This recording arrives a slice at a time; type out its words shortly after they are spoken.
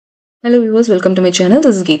Hello viewers, welcome to my channel.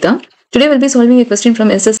 This is Geeta. Today we'll be solving a question from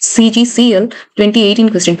SSC CHCL 2018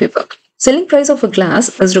 question paper. Selling price of a glass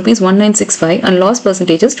is Rs.1965 and loss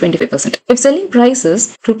percentage is 25%. If selling price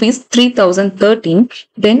is Rs.3013,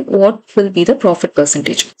 then what will be the profit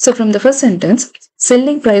percentage? So from the first sentence,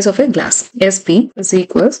 selling price of a glass SP is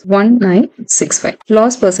equals 1965.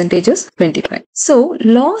 Loss percentage is 25. So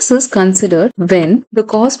loss is considered when the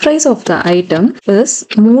cost price of the item is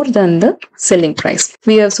more than the selling price.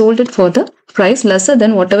 We have sold it for the price lesser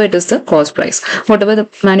than whatever it is the cost price, whatever the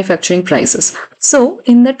manufacturing price is. So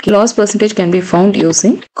in that, loss percentage can be found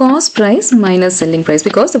using cost price minus selling price,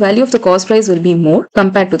 because the value of the cost price will be more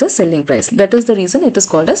compared to the selling price. That is the reason it is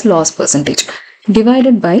called as loss percentage,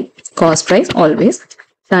 divided by cost price always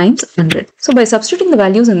times 100. So by substituting the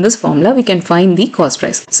values in this formula, we can find the cost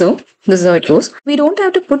price. So this is how it goes. We don't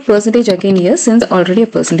have to put percentage again here since already a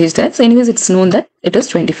percentage there. So anyways, it's known that it is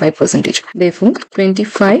 25%. Therefore,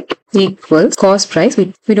 25 equals cost price.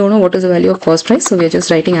 We don't know what is the value of cost price. So we are just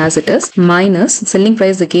writing as it is, minus selling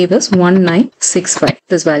price they gave us 1965.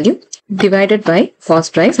 This value divided by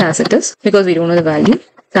cost price as it is, because we don't know the value,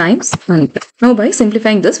 times 100. Now by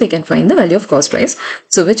simplifying this, we can find the value of cost price.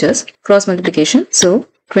 So which is cross multiplication. So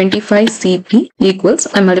 25 CP equals,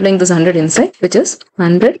 I'm multiplying this 100 inside, which is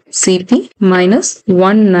 100 CP minus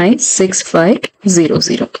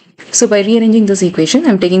 196500. So by rearranging this equation,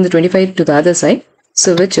 I'm taking the 25 to the other side.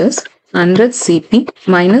 So which is 100 CP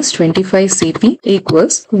minus 25 CP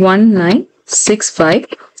equals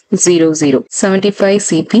 196500. 75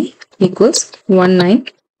 CP equals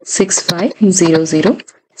 196500.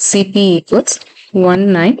 CP equals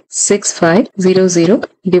 196500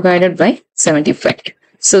 divided by 75.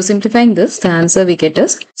 So simplifying this, the answer we get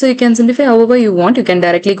is, so you can simplify however you want. You can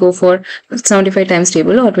directly go for 75 times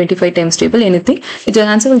table or 25 times table, anything. The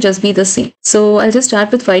answer will just be the same. So I'll just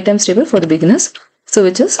start with 5 times table for the beginners. So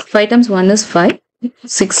which is 5 times 1 is 5,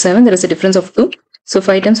 6, 7. There is a difference of 2. So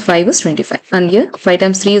 5 times 5 is 25. And here 5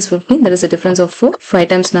 times 3 is 15. There is a difference of 4. 5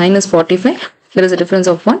 times 9 is 45. There is a difference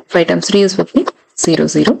of 1. 5 times 3 is 15. 0,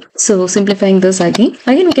 0. So simplifying this again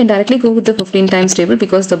we can directly go with the 15 times table,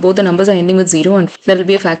 because both the numbers are ending with 0 and there will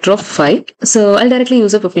be a factor of 5. So I'll directly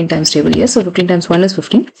use a 15 times table here. So 15 times 1 is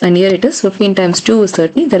 15 and here it is 15 times 2 is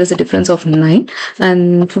 30. There is a difference of 9,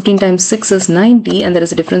 and 15 times 6 is 90 and there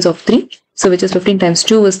is a difference of 3. So which is 15 times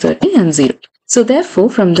 2 is 30 and 0. So therefore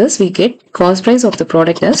from this we get cost price of the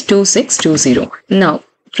product as 2620. Now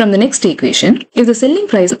from the next equation, if the selling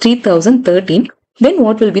price is 3013, then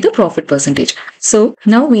what will be the profit percentage? So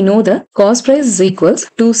now we know the cost price is equals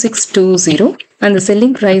 2620 and the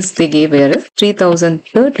selling price they gave here is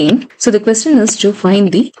 3013. So the question is to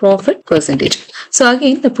find the profit percentage. So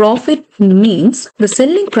again, the profit means the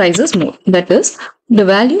selling price is more. That is, the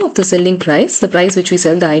value of the selling price, the price which we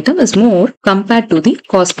sell the item, is more compared to the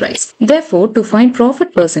cost price. Therefore, to find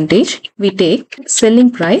profit percentage, we take selling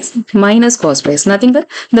price minus cost price. Nothing but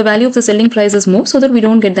the value of the selling price is more, so that we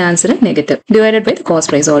don't get the answer in negative. Divided by the cost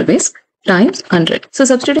price always, times 100. So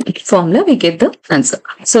substituting formula, we get the answer.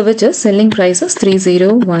 So which is selling price is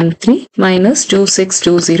 3013 minus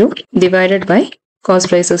 2620 divided by cost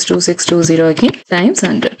price is 2620 again times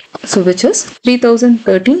 100. So which is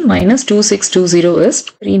 3013 minus 2620 is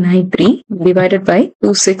 393 divided by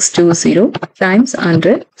 2620 times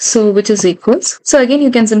 100. So which is equals. So again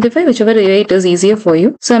you can simplify whichever way it is easier for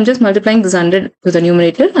you. So I'm just multiplying this 100 to the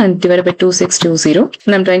numerator and divided by 2620.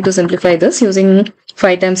 And I'm trying to simplify this using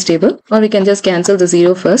 5 times table, or we can just cancel the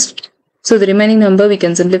 0 first. So the remaining number we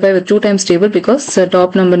can simplify with 2 times table, because the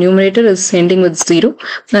top number numerator is ending with 0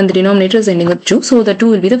 and the denominator is ending with 2. So the 2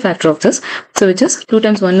 will be the factor of this. So which is 2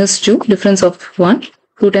 times 1 is 2, difference of 1.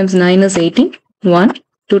 2 times 9 is 18, 1.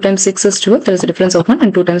 2 times 6 is 12, there is a difference of 1,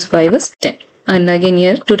 and 2 times 5 is 10. And again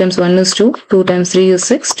here 2 times 1 is 2, 2 times 3 is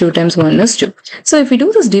 6, 2 times 1 is 2. So if we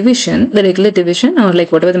do this division, the regular division or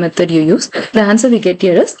like whatever the method you use, the answer we get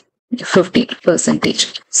here is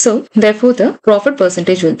 15%. So therefore the profit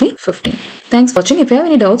percentage will be 15. Thanks for watching. If you have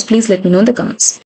any doubts, please let me know in the comments.